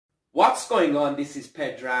What's going on? This is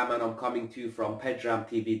Pedram and I'm coming to you from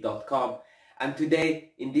pedramtv.com, and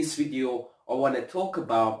today in this video I want to talk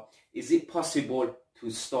about, is it possible to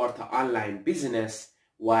start an online business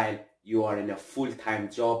while you are in a full-time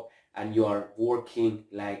job and you are working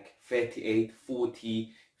like 38,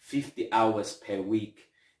 40, 50 hours per week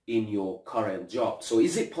in your current job? So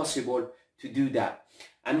is it possible to do that?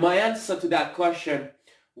 And my answer to that question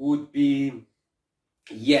would be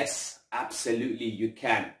yes, absolutely you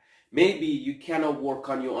can. Maybe you cannot work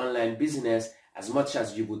on your online business as much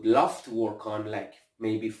as you would love to work on, like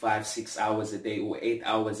maybe 5-6 hours a day or 8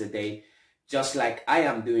 hours a day, just like I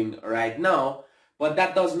am doing right now. But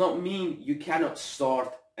that does not mean you cannot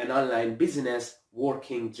start an online business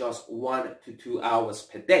working just 1 to 2 hours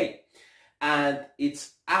per day. And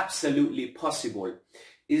it's absolutely possible.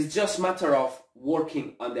 It's just a matter of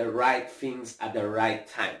working on the right things at the right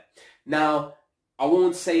time. Now, I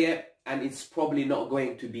won't say it, and it's probably not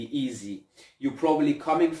going to be easy. You're probably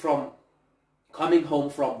coming home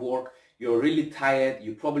from work, you're really tired,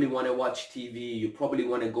 you probably want to watch TV, you probably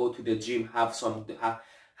want to go to the gym, have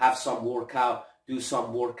some workout, do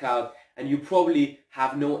some workout, and you probably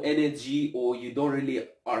have no energy, or you don't really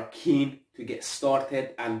are keen to get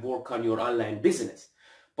started and work on your online business.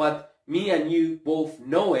 But me and you both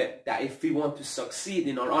know it, that if we want to succeed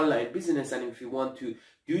in our online business and if we want to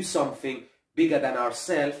do something bigger than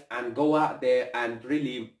ourselves and go out there and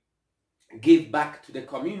really give back to the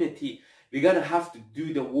community, we're gonna have to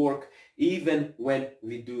do the work even when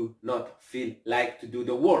we do not feel like to do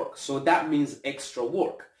the work. So that means extra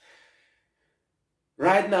work.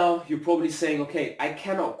 Right now you're probably saying, okay, I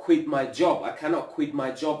cannot quit my job. I cannot quit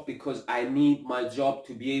my job because I need my job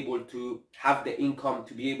to be able to have the income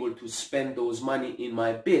to be able to spend those money in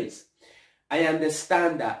my bills. I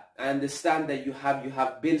understand that. I understand that you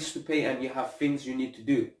have bills to pay and you have things you need to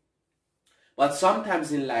do. But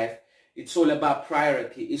sometimes in life, it's all about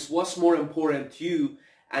priority. It's what's more important to you.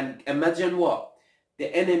 And imagine what?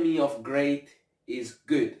 The enemy of great is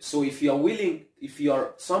good. So if you're willing, if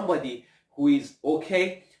you're somebody who is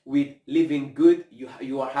okay with living good,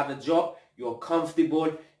 you have a job, you're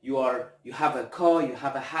comfortable, you have a car, you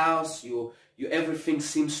have a house, everything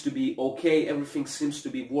seems to be okay, everything seems to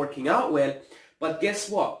be working out well. But guess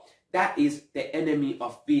what? That is the enemy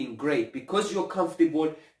of being great. Because you're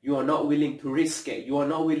comfortable, you are not willing to risk it. You are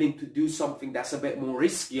not willing to do something that's a bit more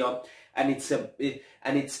riskier, and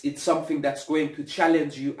it's something that's going to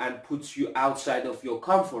challenge you and puts you outside of your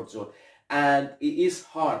comfort zone. And it is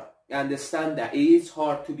hard. I understand that it is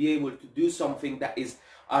hard to be able to do something that is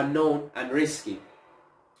unknown and risky.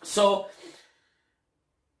 So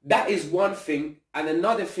that is one thing. And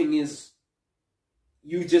another thing is,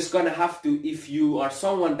 you're just gonna have to, if you are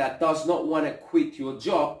someone that does not want to quit your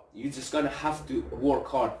job, you're just gonna have to work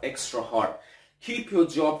hard, extra hard. Keep your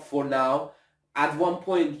job for now. At one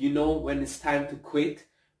point, you know when it's time to quit.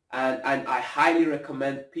 And I highly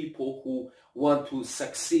recommend people who want to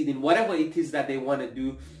succeed in whatever it is that they want to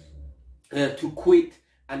do, to quit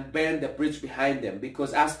and burn the bridge behind them.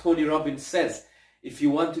 Because as Tony Robbins says, if you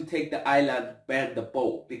want to take the island, burn the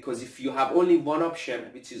boat. Because if you have only one option,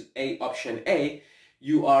 which is option A,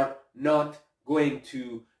 you are going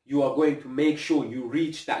to make sure you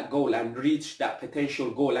reach that goal and reach that potential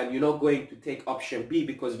goal, and you're not going to take option B,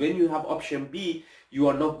 because when you have option B, you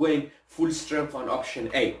are not going full strength on option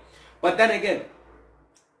A. But then again,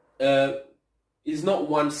 it's not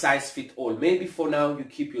one size fit all. Maybe for now you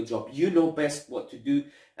keep your job. You know best what to do,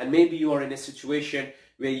 and maybe you are in a situation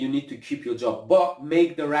where you need to keep your job, but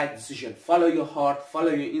make the right decision. Follow your heart,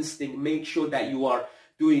 follow your instinct. Make sure that you are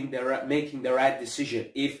making the right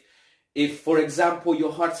decision. If for example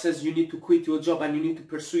your heart says you need to quit your job and you need to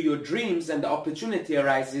pursue your dreams and the opportunity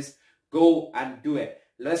arises, go and do it.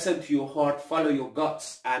 Listen to your heart, follow your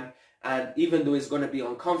guts, and even though it's going to be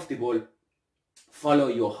uncomfortable, follow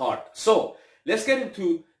your heart. So let's get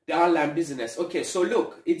into the online business. Okay, so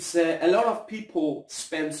look, it's a lot of people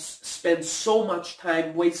spend so much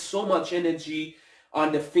time, waste so much energy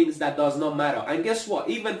on the things that does not matter. And guess what?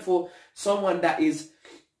 Even for someone that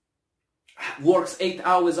works 8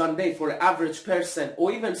 hours a day, for an average person,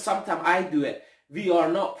 or even sometimes I do it, we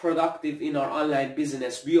are not productive in our online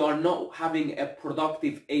business. We are not having a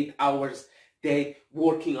productive 8 hours day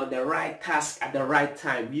working on the right task at the right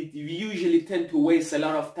time. We usually tend to waste a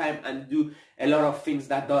lot of time and do a lot of things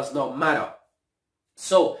that does not matter.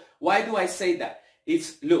 So why do I say that?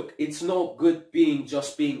 It's not good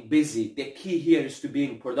just being busy. The key here is to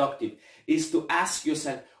being productive, is to ask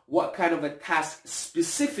yourself, what kind of a task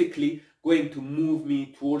specifically going to move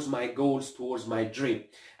me towards my goals, towards my dream?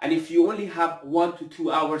 And if you only have 1 to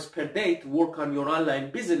 2 hours per day to work on your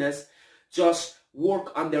online business, just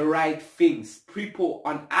work on the right things. People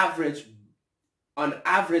on average,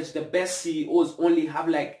 the best CEOs only have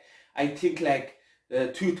like, I think like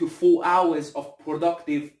 2 to 4 hours of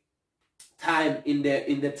productive time in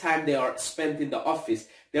the time they are spent in the office.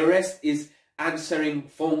 The rest is answering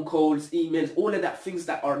phone calls, emails, all of that things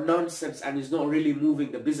that are nonsense and is not really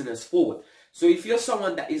moving the business forward. So if you're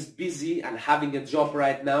someone that is busy and having a job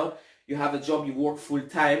right now, you have a job, you work full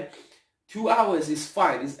time, 2 hours is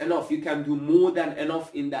fine, is enough. You can do more than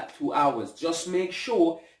enough in that 2 hours. Just make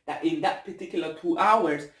sure that in that particular 2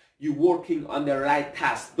 hours, you're working on the right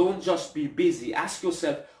task. Don't just be busy. Ask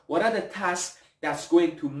yourself, what are the tasks that's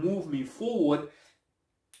going to move me forward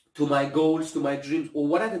to my goals, to my dreams, or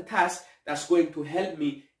what are the tasks that's going to help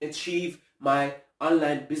me achieve my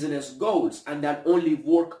online business goals, and then only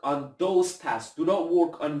work on those tasks. Do not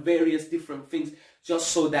work on various different things just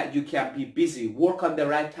so that you can be busy. Work on the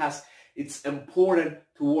right task. It's important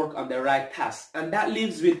to work on the right task. And that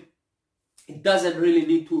leaves with, it doesn't really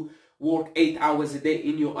need to work 8 hours a day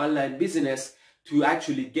in your online business to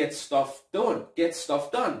actually get stuff done.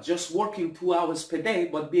 Just working 2 hours per day,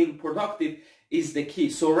 but being productive is the key.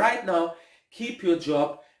 So right now, keep your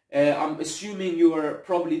job. I'm assuming you are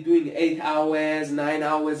probably doing 8 hours, 9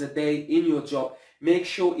 hours a day in your job. Make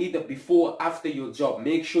sure either before or after your job,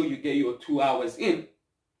 make sure you get your 2 hours in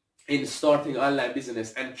starting online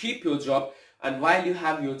business, and keep your job. And while you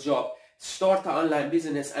have your job, start an online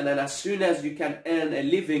business, and then as soon as you can earn a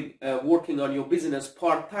living working on your business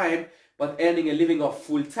part-time, but earning a living of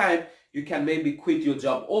full-time, you can maybe quit your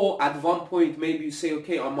job. Or at one point, maybe you say,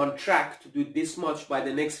 okay, I'm on track to do this much by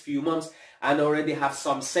the next few months and already have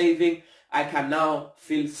some saving. I can now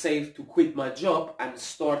feel safe to quit my job and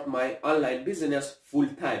start my online business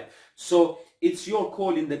full-time. So it's your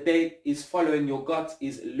call in the day, is following your gut,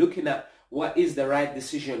 is looking at what is the right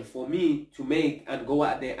decision for me to make and go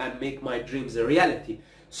out there and make my dreams a reality.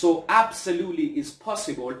 So absolutely is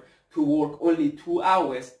possible to work only 2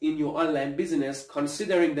 hours in your online business,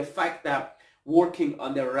 considering the fact that working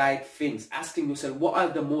on the right things, asking yourself, what are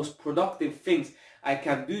the most productive things I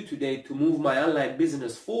can do today to move my online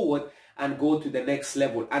business forward and go to the next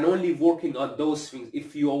level, and only working on those things.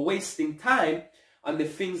 If you are wasting time on the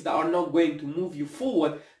things that are not going to move you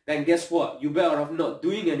forward, then guess what? You better off not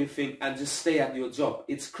doing anything and just stay at your job.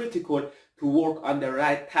 It's critical to work on the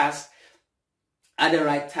right task at the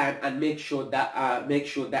right time and make sure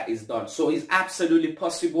that is done. So it's absolutely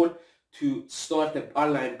possible to start an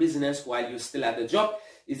online business while you're still at the job.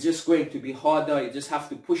 It's just going to be harder. You just have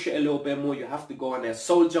to push it a little bit more. You have to go on a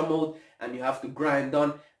soldier mode and you have to grind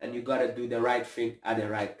on, and you got to do the right thing at the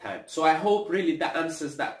right time. So I hope really that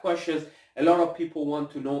answers that question. A lot of people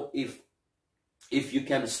want to know if you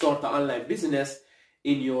can start an online business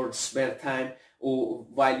in your spare time or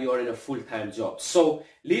while you're in a full-time job. So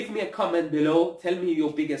leave me a comment below. Tell me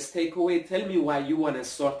your biggest takeaway. Tell me why you want to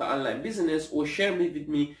start an online business, or share with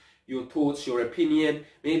me your thoughts, your opinion.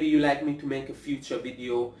 Maybe you like me to make a future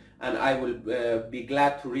video, and I will be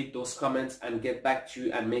glad to read those comments and get back to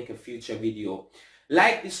you and make a future video.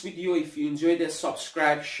 Like this video if you enjoyed it,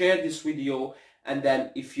 subscribe, share this video, and then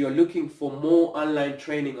if you're looking for more online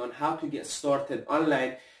training on how to get started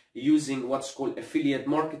online using what's called affiliate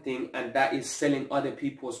marketing, and that is selling other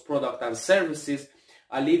people's product and services,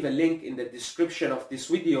 I'll leave a link in the description of this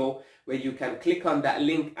video where you can click on that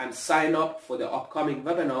link and sign up for the upcoming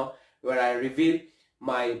webinar where I reveal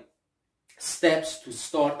my steps to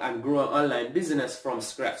start and grow an online business from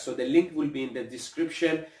scratch. So the link will be in the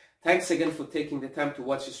description. Thanks again for taking the time to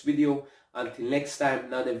watch this video. Until next time,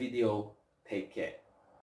 another video. Take care.